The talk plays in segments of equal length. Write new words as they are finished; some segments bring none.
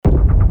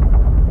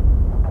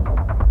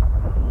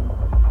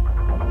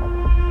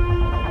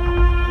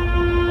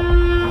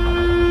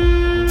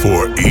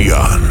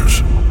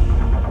eons,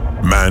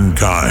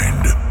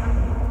 mankind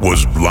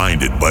was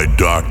blinded by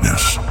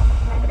darkness.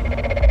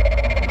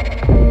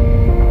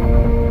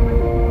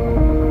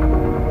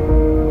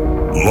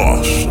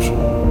 Lost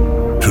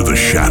to the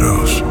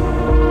shadows.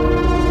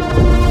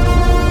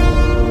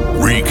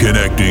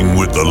 Reconnecting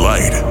with the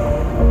light.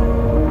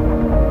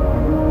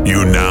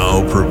 You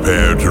now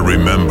prepare to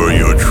remember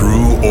your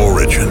true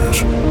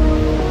origins.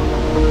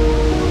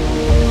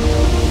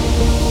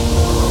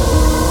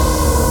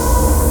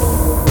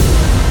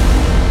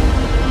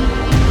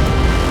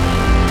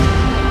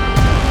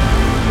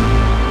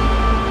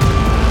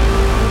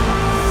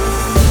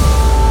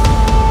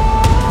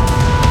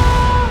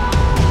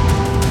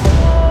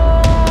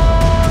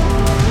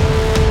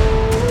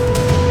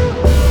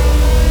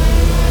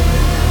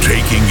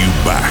 Taking you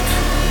back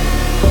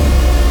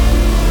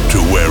to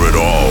where it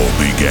all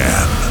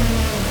began.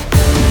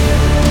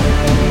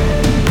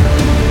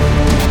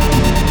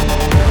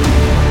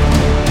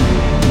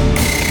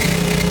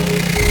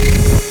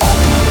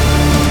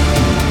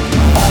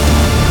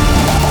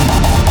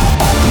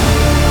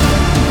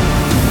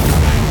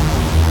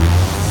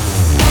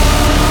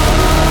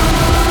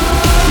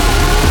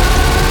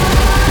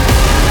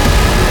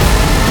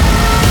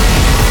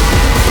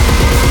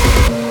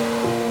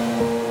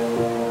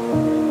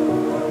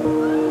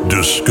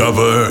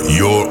 Discover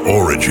your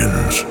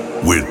origins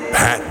with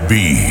Pat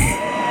B.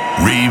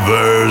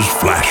 Reverse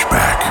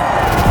Flashback.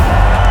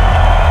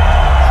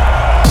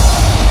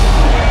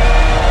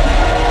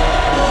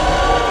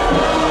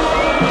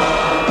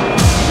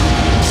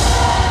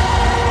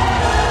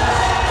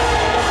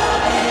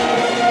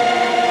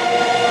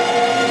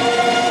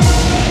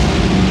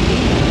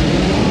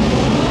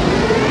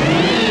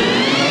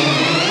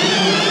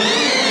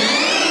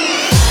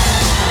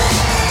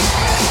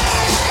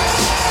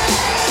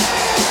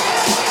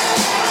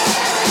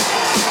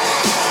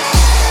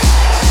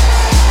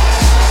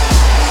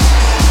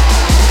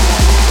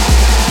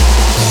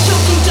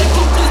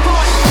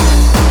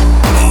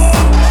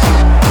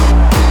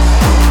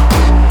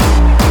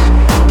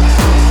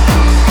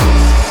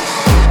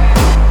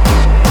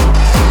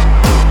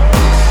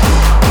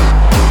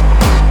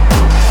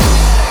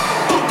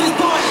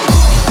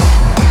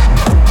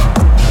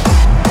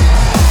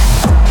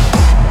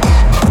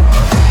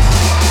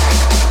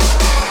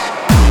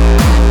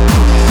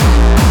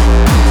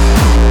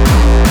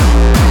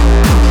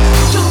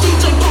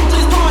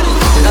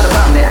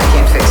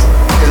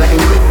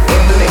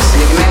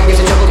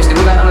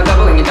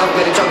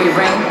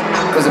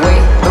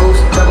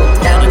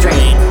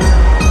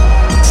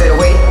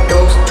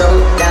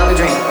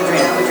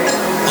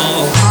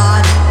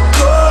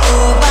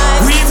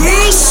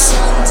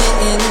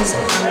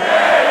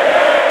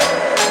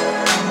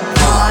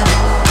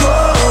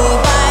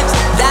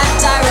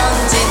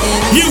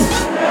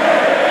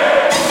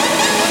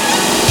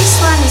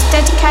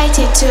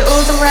 Dedicated to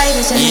all the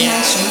ravers in the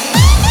nation.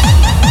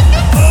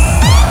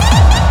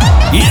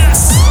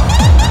 Yes!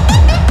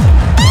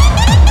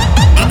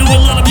 I know a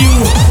lot of you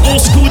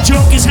old school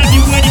junkies have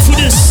you ready for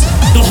this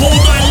the whole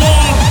night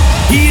long.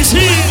 He is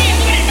here!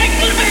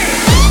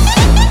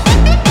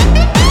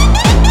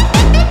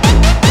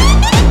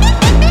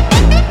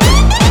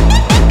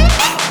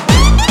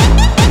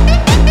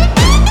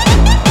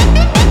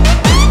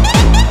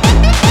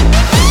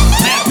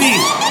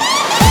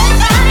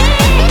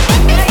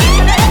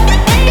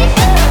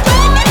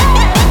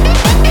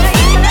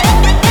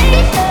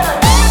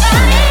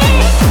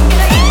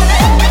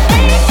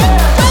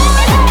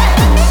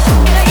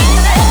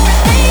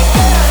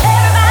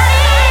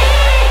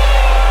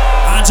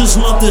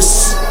 Love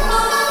this.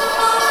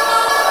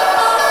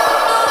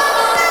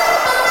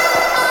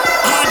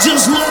 I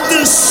just love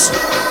this.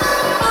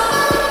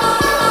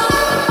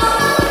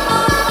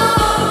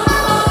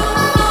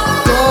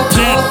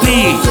 Pat B.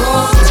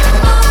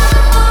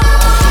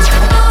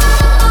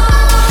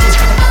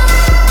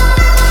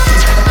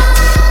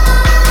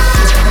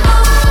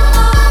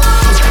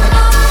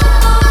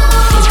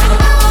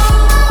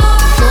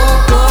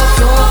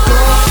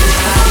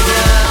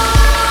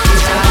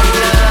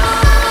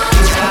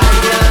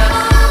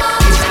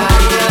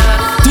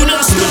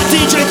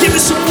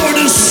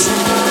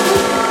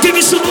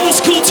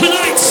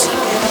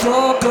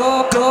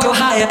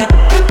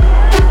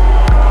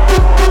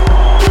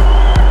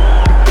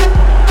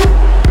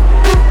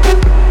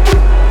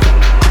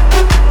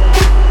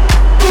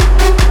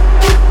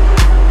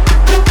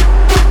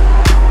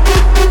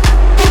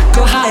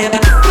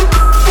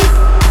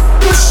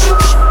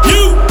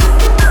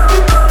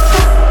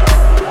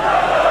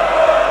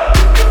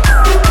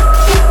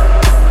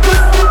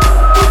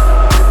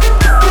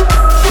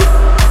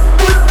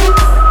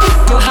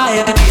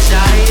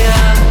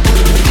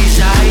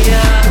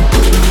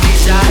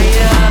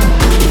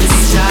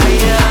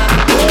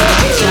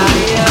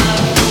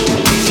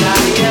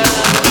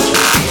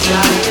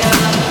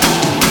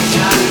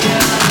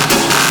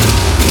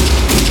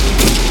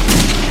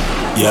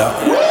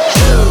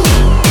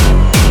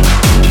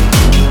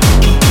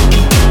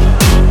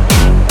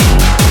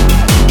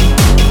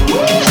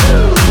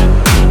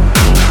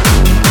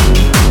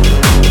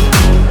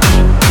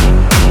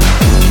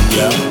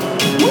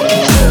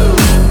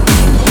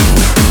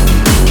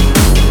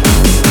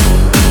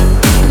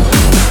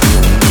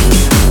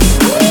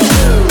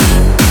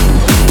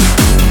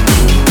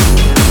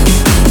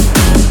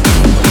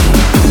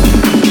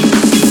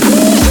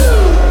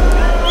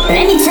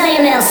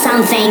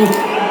 thing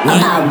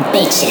about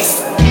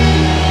bitches.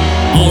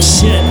 Oh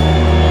shit.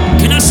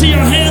 Can I see your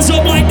hands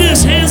up like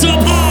this? Hands up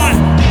high.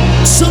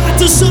 Side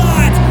to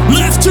side.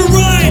 Left to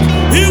right.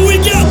 Here we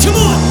go. Come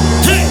on.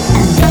 Hey.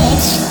 A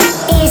bitch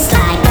is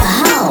like a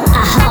hoe.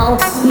 A hoe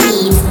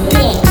needs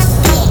dick.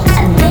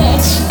 A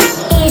bitch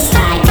is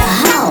like a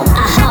hoe.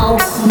 A hoe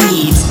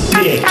needs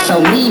dick. But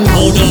we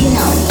know you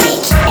no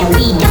bitch. And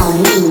we don't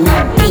need no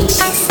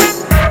bitches.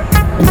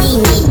 We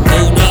need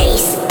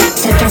bass.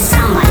 So can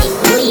somebody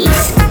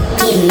please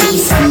give me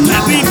some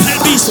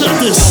Happy, stop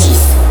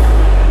this.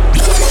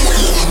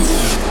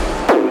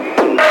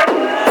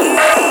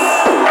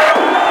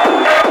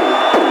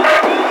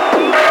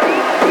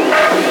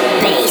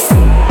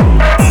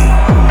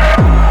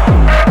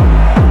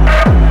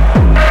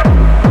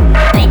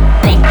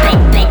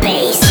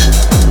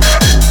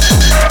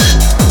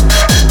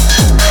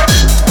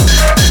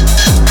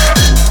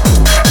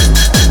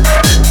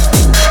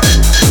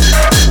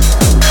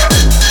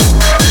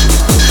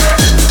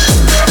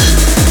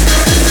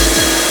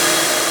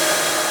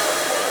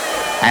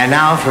 And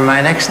now for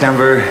my next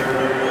number,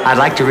 I'd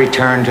like to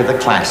return to the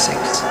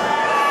classics.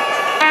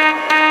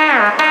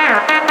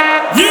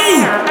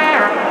 You!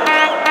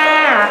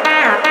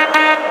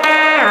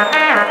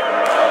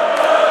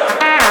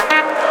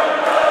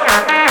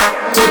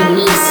 Give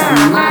me some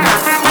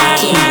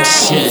motherfucking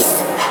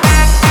bass.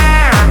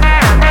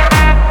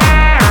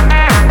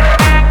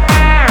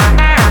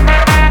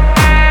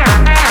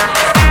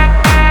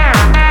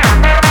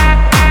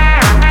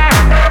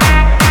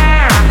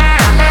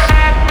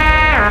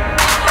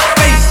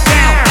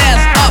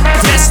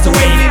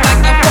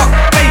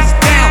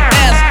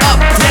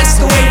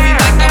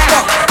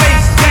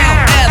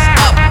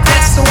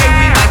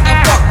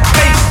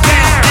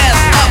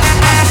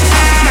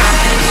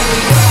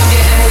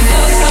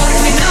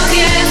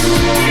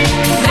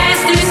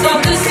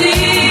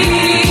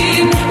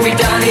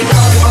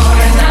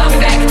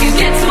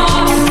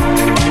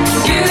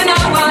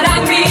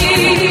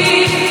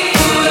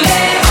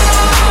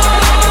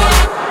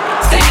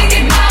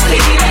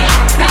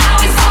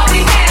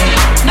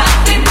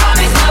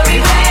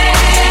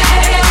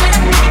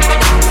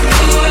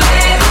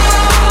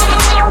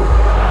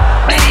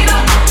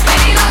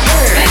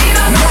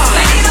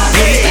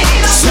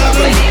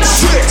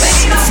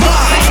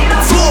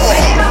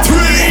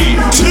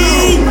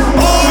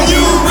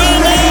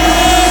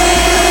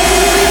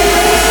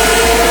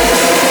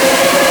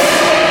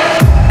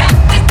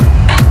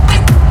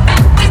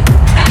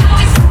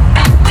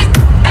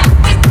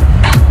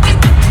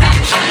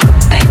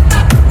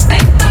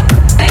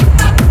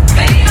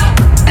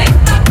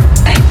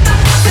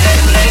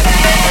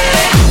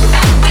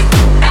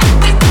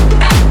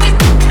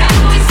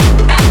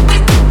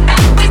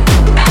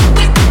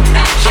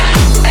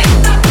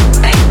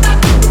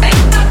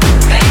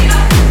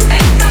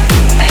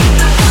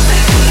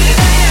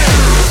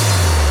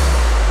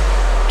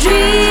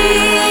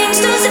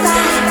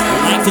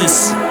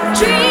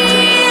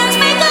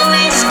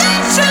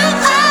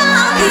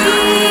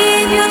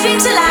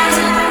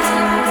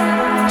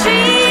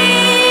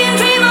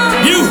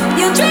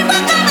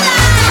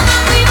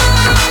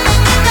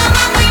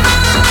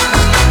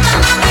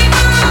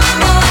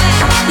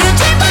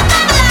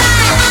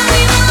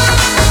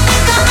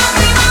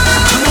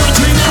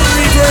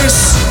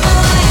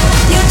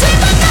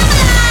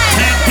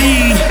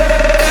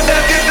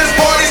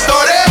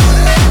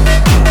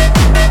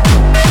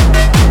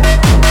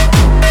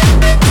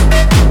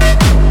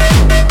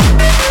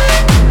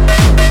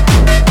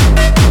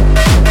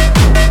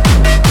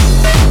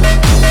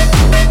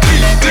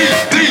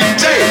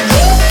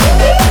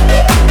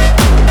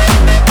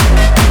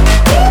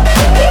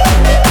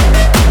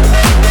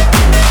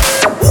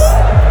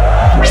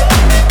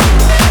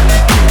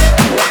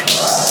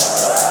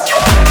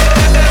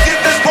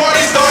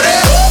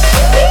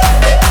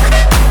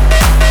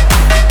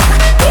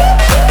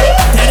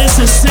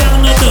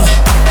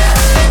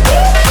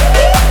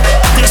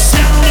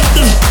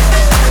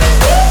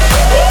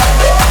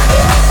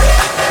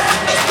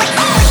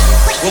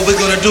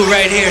 Do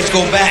right here is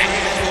go back.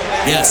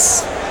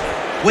 Yes.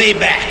 Way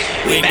back.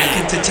 Way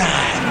back into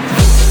time.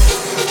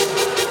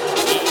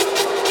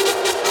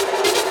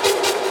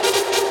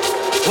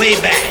 Way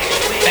back.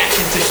 Back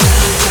into time.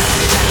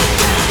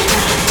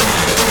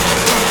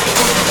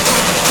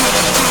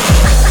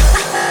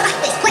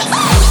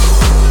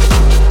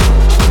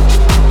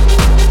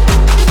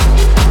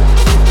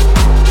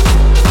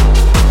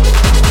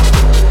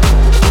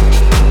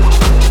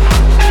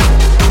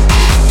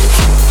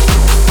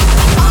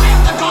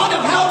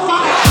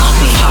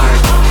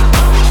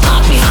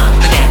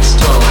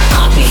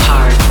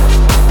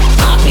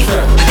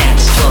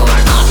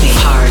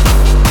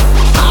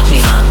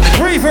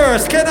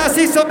 Can I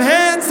see some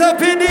hands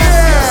up in the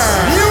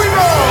air? Here we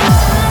go!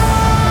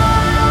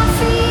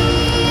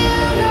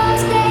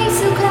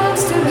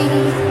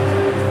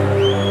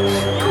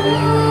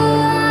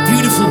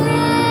 Beautiful.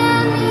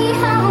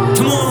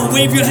 Come on,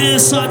 wave your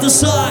hands side to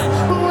side.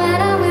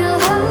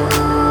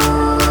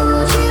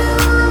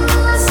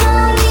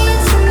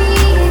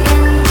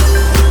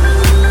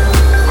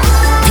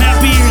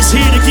 Happy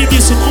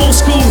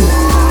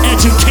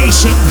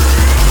agitation.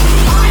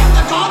 I am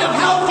the god of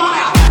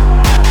hellfire.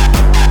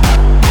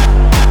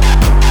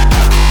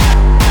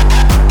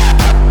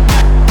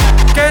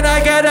 Can I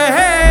get a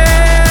hey?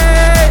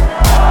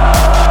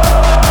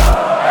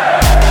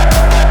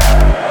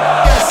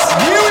 Yes,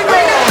 here we go.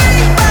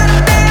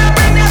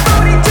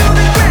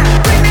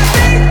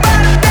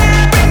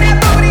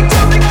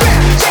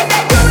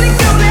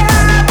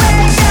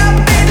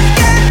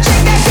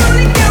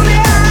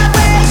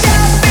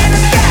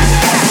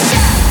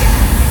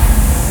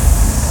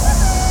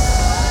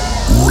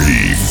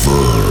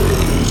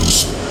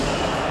 Reverse.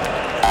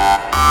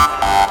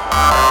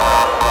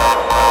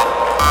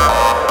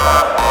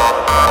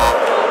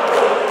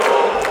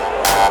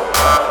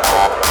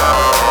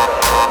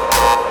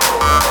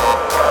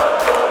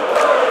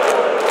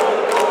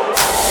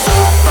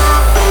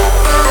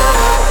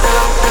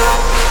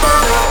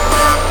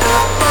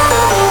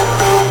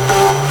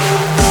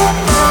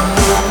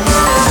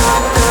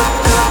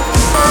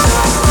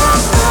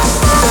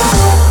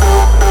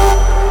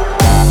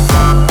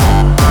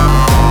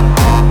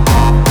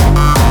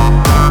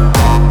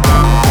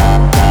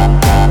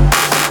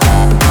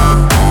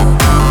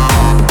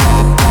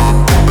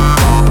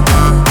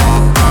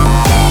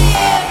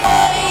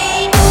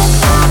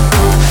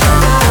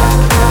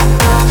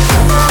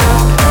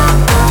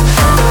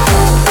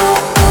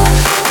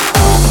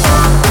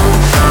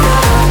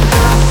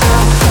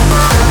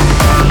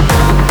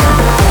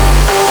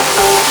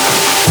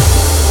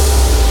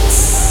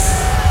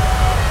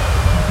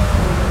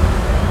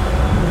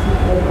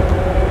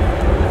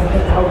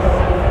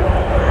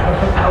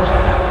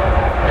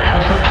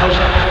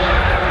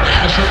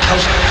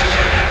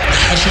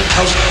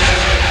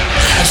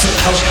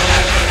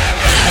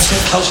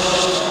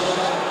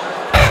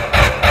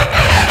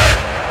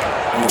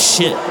 Oh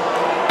shit.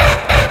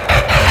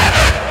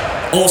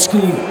 Old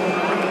school.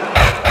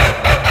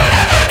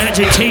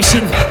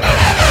 Agitation.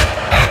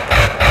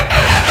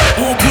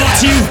 All brought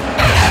to you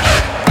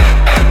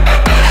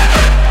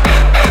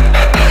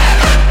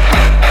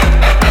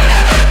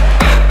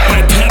by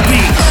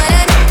Peppy.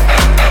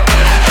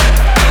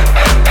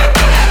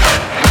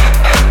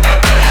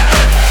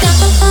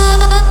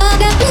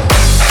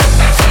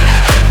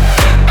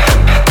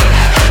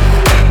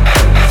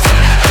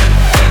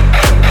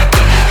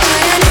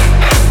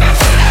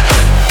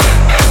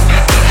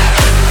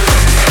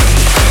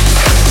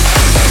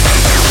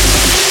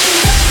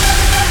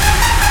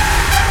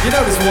 You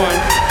know this one.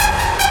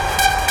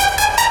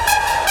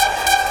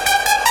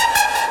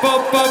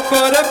 Bop bop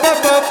ba da bop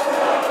bop.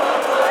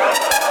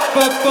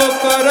 Bop bop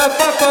ba da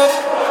bop bop.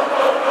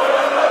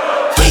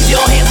 Raise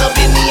your hands up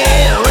in the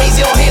air. Raise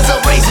your hands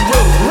up, raise the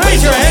roof.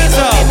 Raise your hands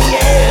up in the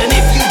air. And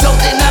if you don't,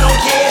 then I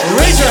don't care.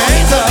 Raise your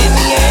hands up in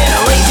the air.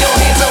 Raise your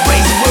hands up,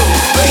 raise the roof.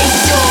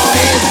 Raise your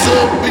hands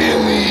up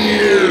in the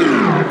air.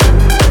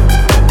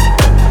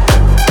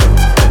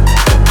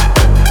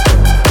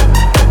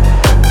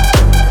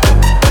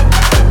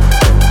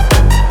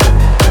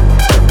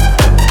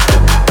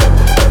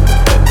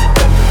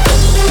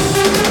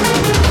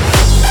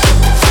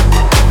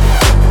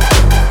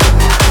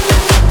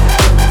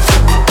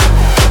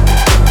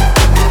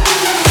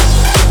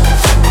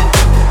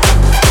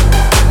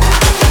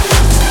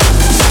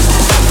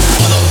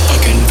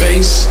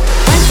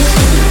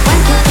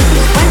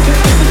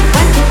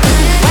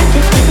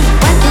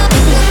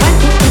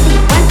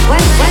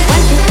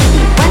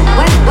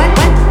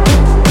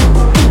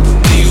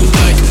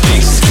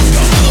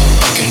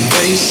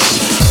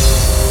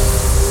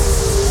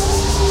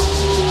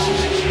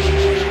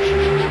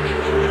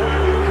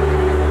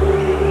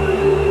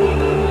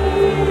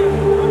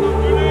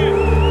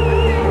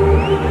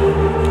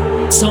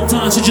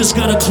 Sometimes you just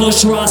gotta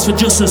close your eyes for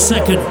just a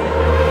second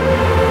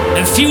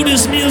and feel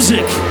this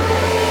music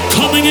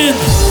coming in. In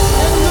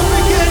the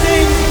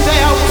beginning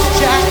there was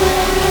Jack,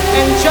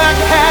 and Jack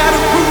had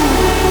a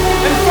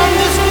groove, and from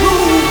this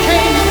groove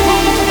came the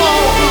grooves of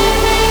all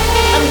grooves.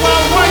 And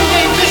while one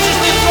day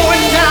viciously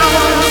throwing down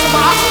on the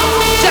spot,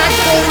 Jack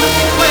boldly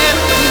declared,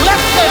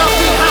 "Let there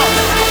be house,"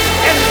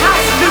 and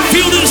house music.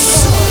 Feel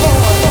this.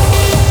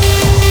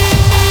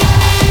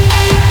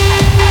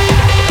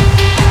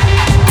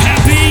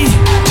 Happy.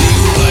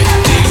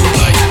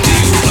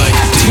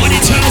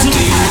 20,000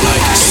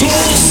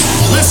 souls.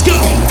 Let's go.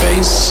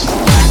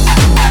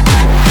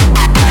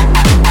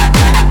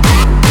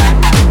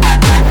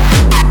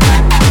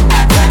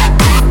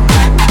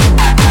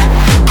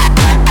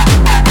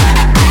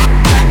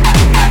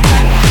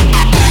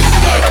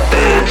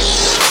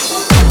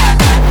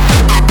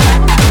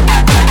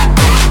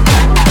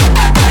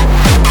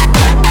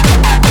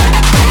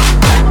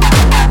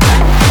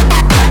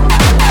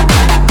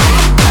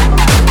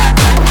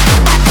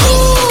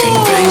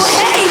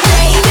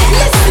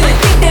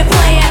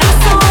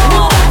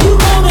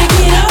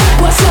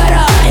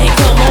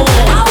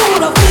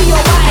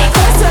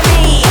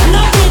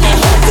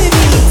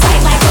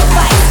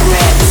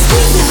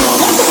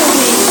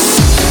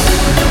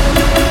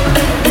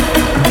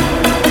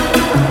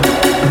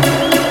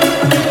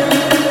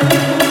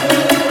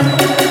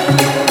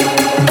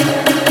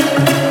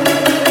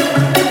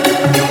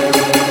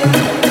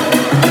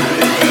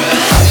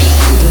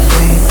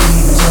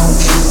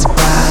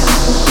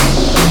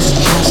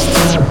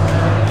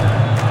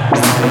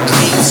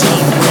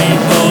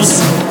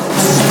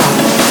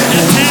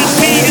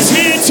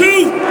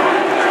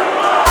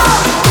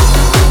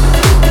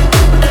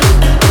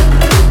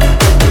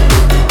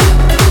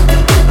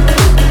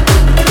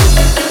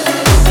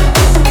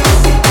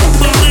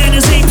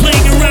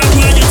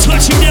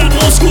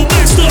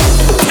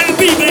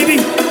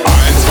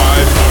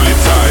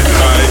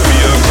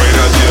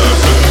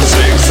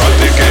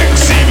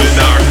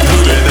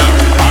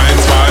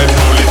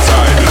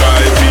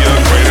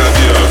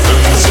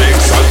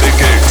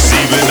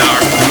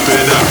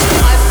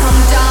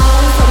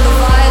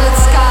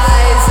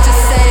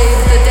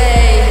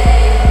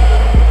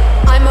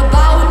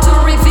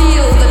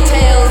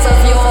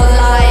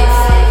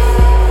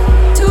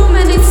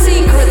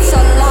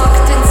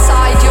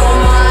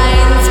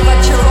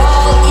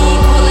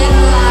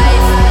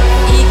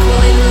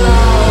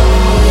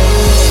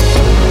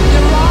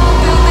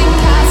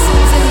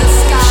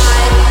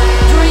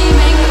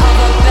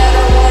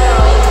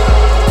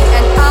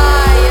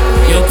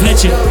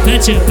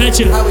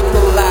 Betcha. How we go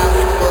live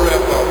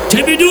forever.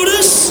 Can we do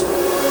this?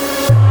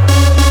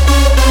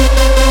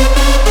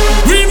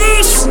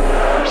 Reverse.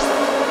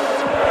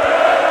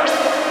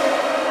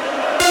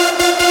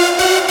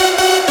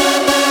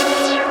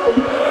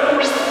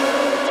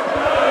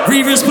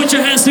 Reverse, put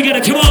your hands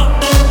together, come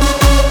on.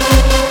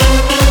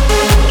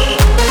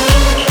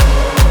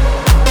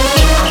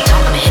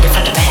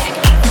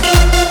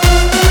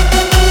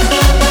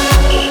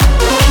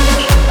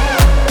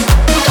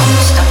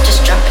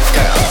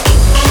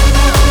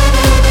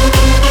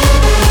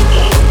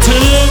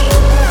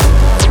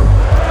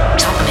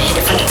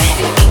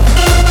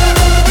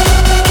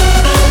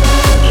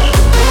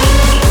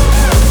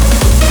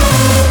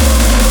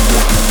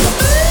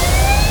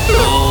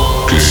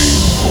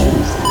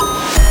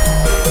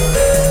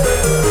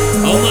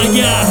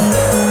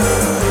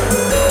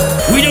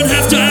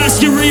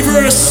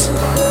 Reverse.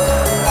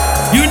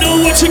 You know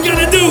what you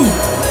gotta do.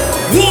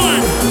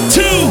 1,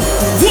 2,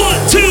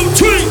 1, 2,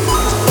 3.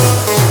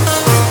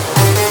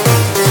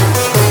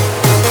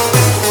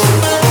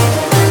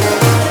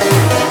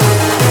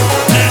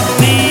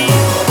 Happy.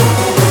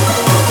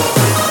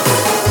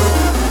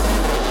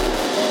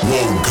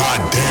 Whoa,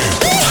 goddamn.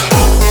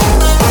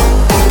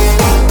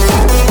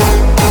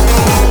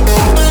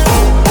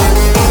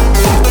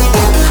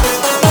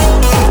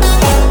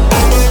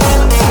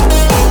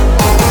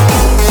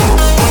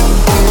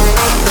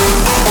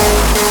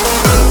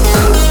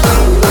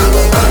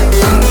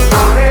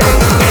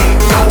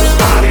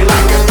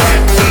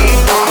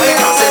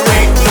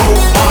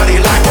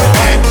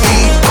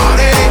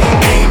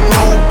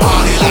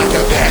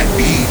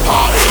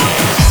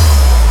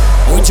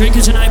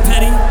 Drinking tonight,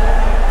 Petty?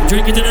 You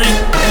drinking tonight?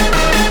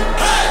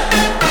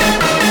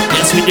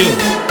 Yes, we do.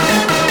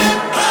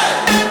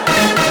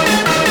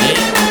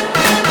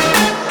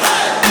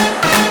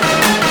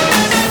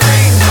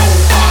 Ain't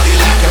nobody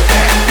like a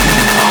bad beat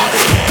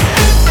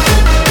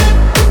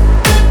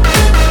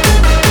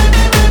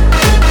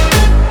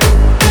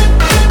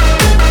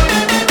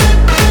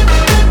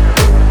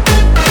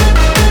party.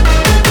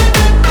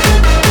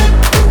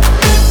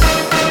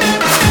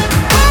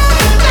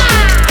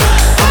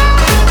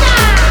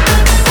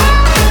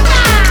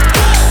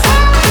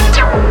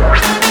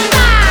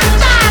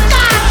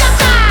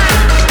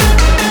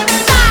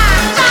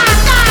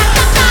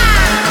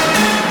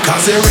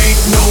 There ain't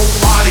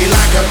nobody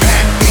like a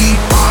bad beat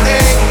party.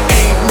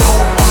 Ain't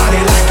nobody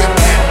like a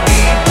bad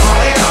beat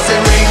party. 'Cause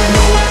there ain't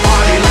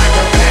nobody like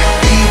a bad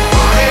beat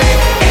party.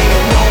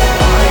 Ain't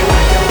nobody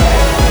like a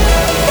bad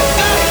beat.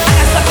 I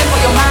got something for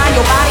your mind,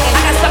 your body.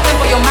 I got something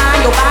for your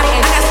mind, your body.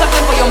 I got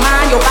something for your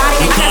mind, your body.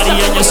 I got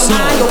something for your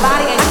mind, your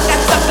body. I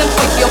got something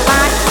for your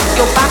mind,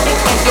 your body,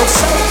 and your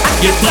soul.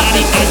 Your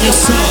body and your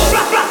soul.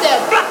 Drop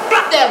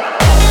them.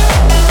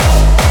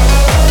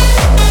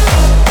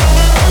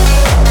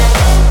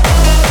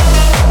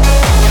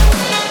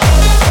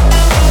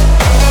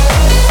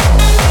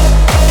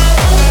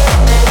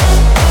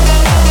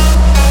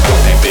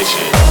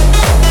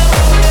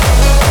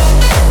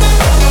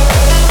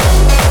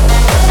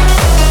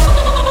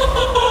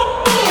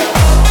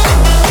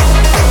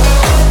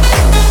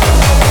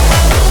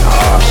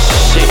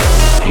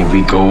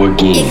 We go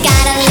again. You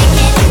gotta lick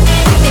it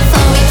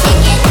before we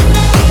kick it.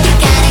 You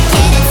gotta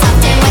get it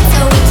soft and wet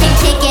so we can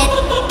kick it.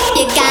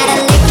 You gotta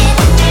lick it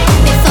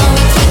before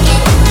we kick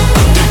it.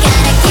 You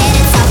gotta get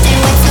it soft and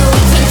wet so we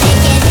can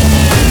kick it.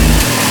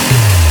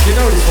 You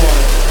know this one.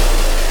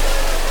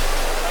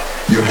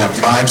 You have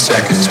 5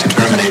 seconds to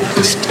terminate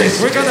this tape.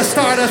 We're gonna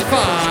start at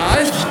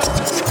 5.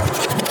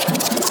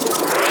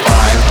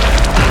 5,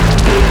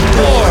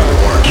 4,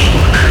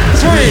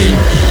 3,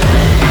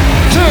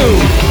 2,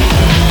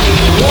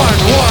 1,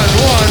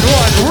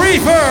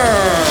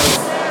 reverse!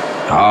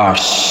 Oh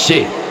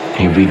shit,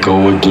 here we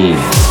go again.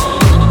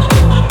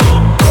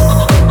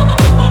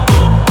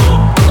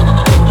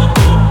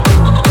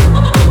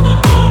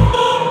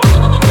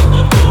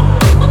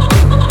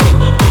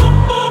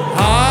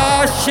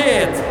 Ah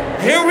shit,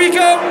 here we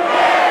go!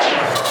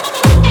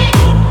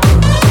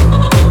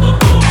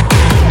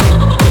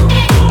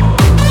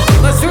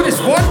 Let's do this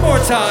one more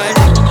time.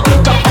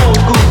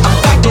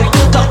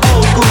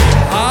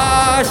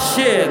 Ah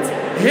shit.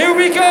 Here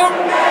we go.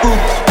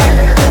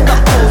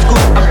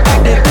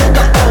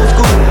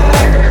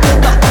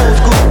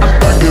 I'm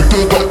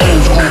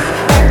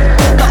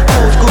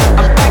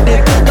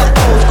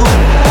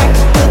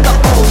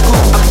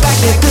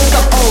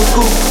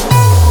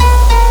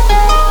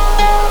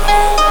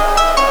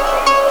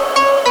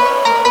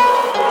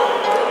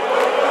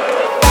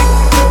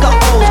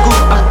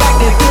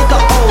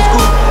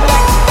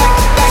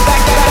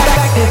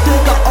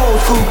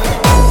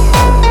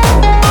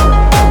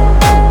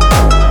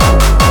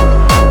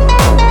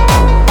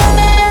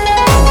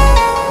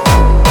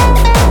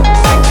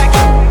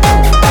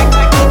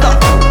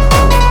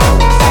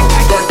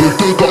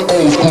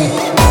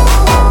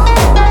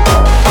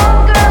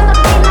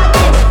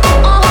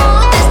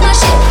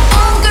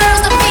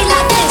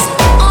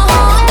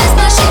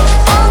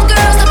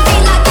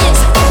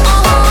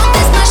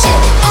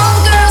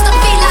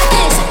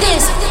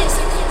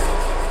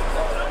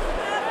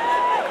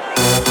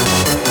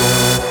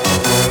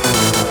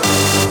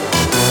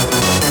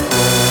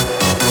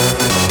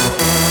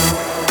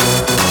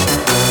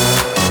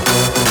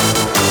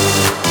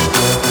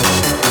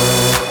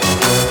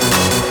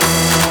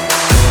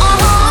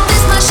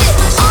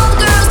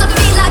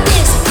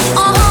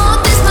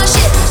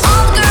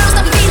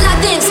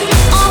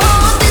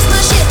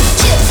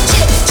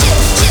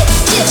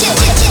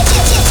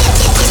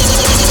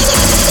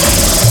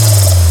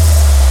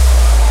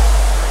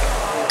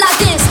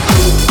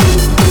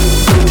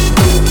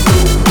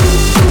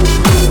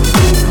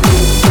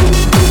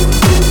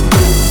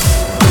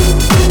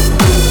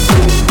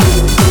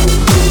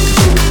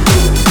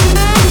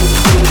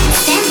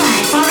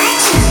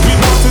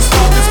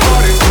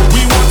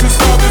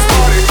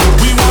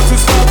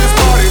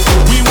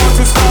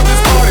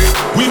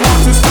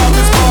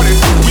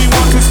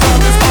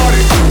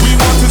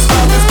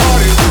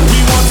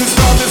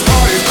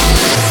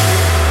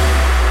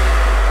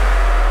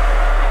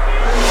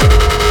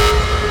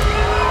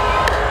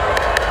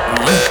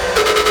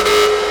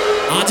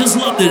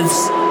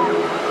this.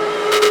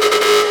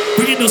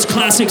 Bring in those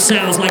classic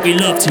sounds like we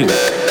love to.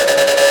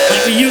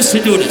 Like we used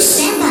to do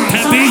this.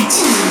 Happy?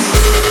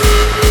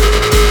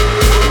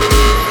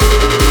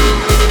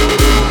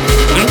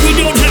 And we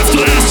don't have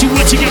to ask you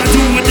what you gotta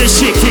do when this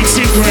shit kicks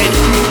in, right?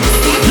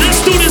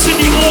 Let's do this in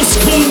the old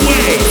school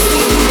way.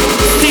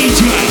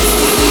 DJ.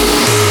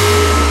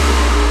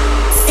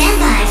 Stand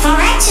by for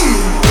action.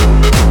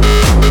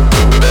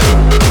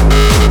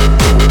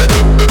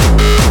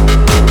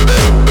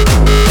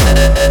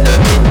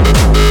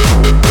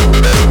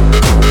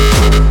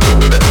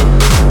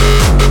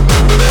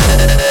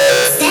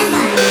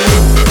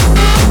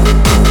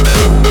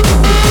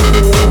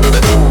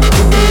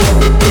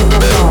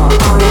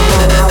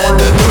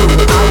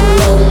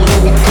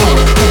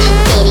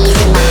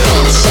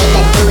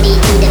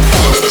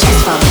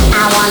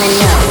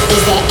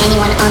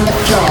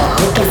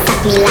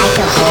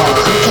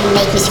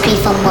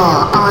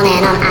 On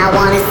and on, I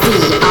wanna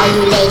see all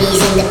you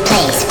ladies in the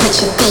place.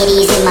 Put your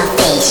titties in my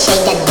face,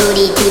 shake that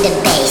booty to the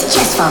bass,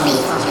 just for me.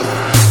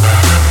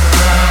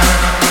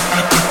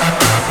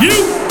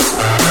 You.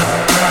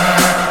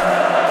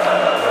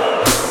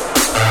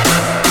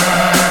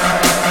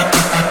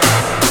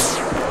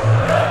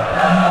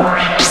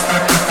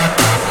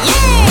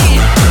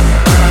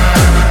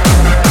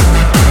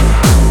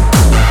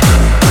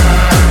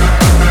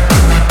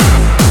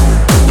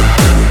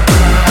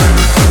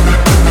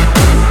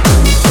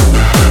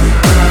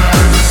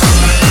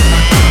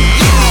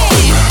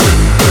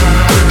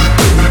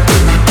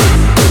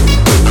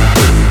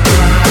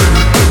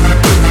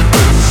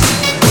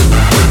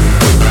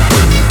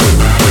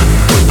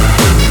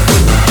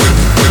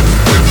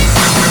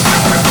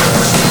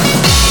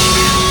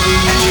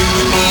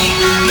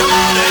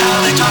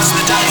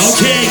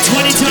 Okay,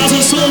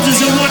 20,000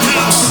 soldiers in one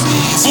house.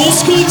 Old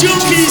school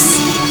junkies.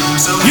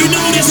 You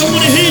know this, I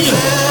wanna hear you.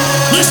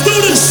 Let's do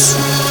this.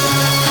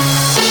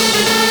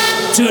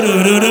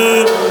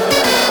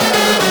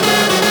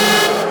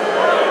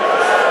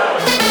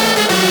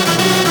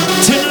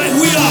 Tonight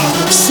we are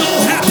so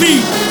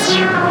happy.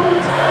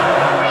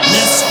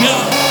 Let's go.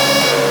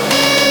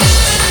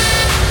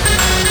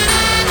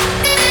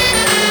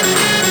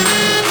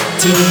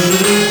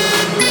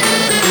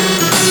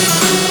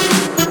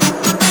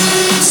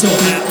 So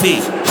happy.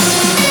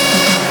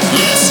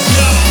 Let's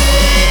go.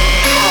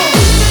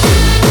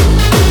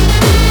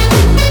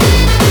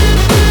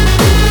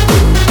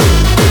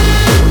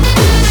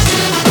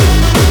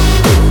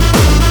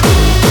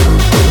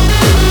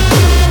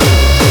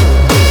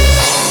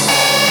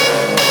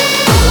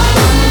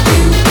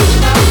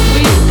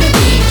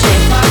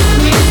 Fuck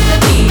with the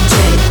DJ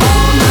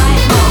all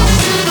night long.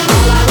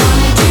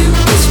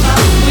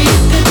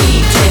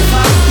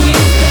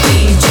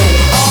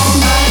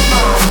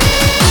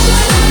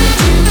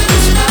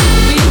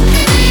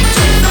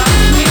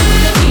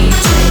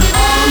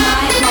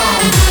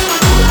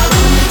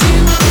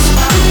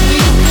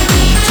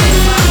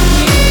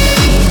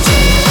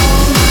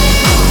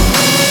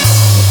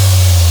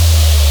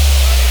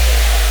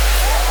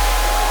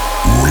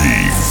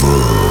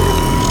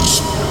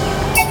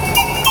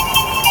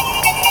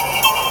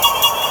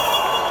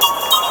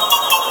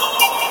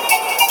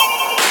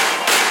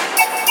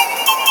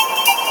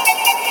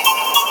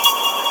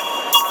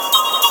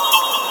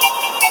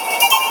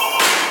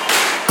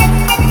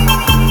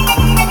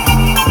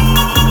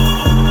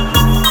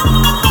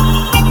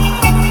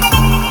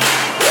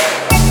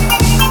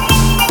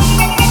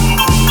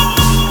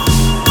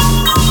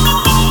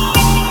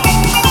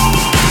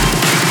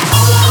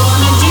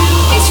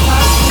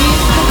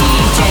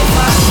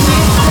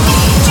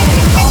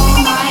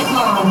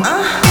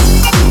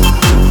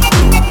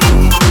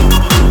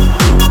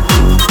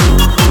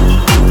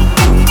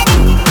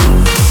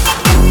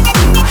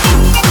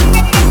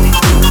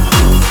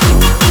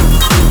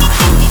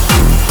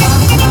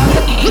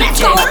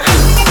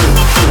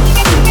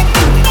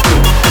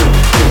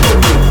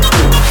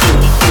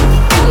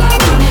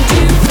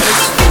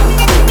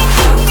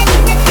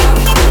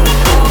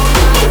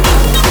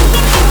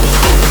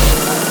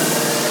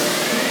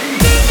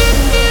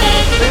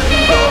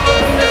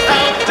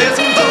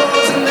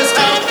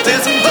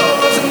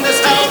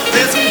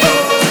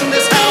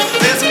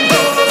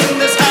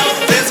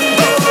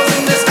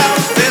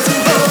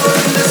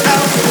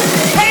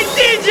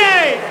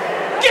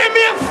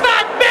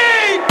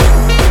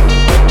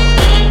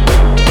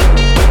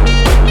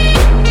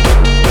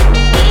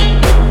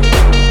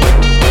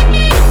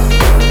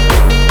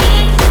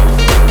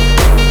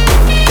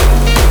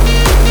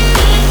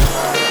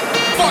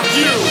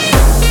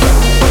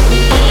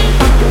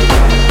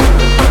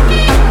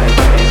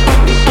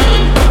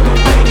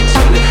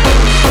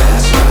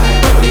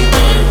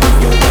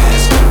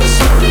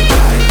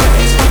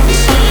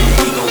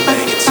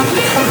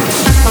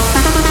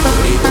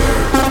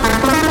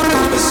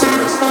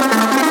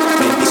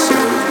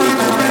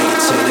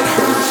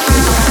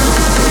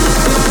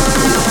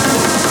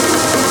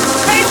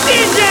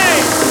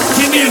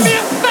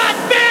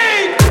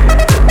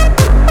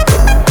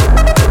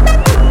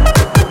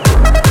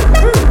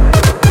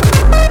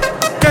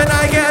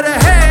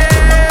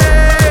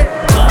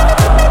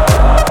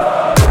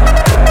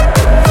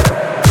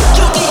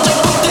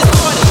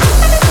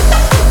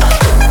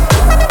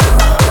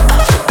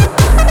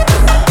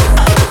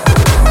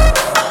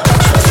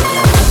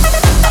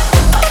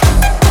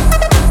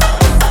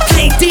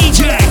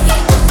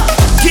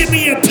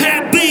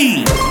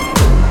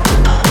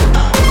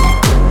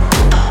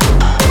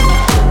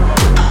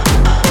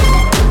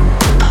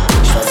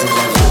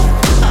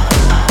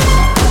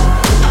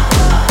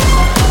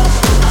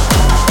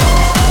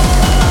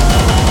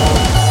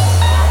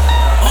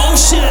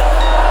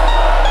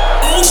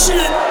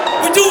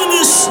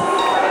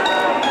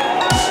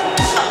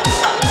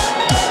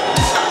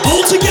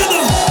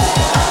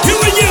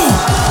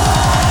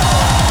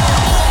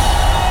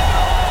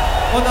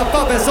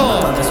 raison. On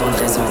n'a pas besoin de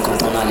raison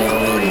quand on a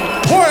l'héroïne.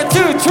 1,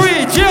 2, 3,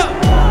 jump!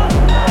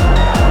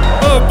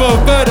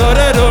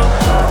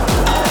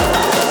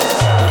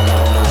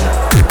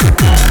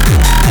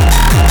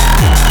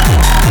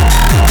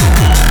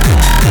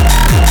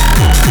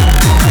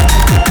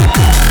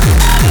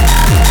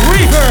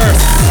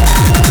 Reverse!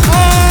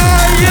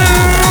 Are you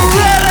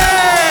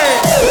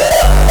ready?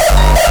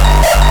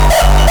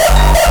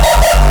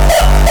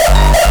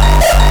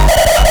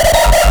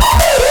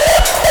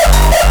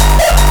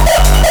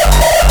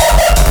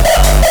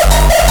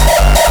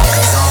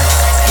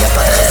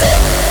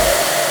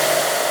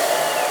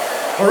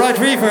 Alright,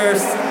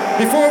 Reverse,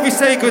 before we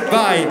say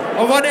goodbye,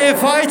 I want to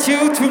invite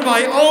you to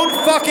my own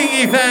fucking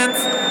event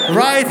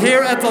right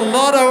here at the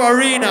Lotto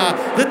Arena,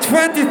 the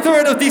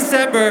 23rd of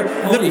December,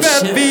 Holy the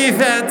Band shit. B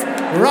event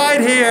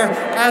right here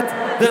at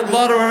the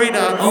Lotto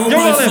Arena. Oh You're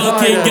my all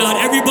fucking invited. God.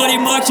 Everybody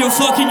mark your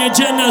fucking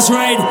agendas,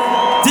 right?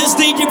 This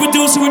DJ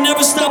producer will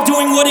never stop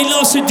doing what he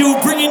loves to do,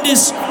 bringing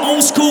this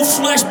old school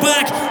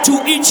flashback to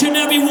each and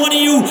every one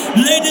of you.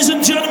 Ladies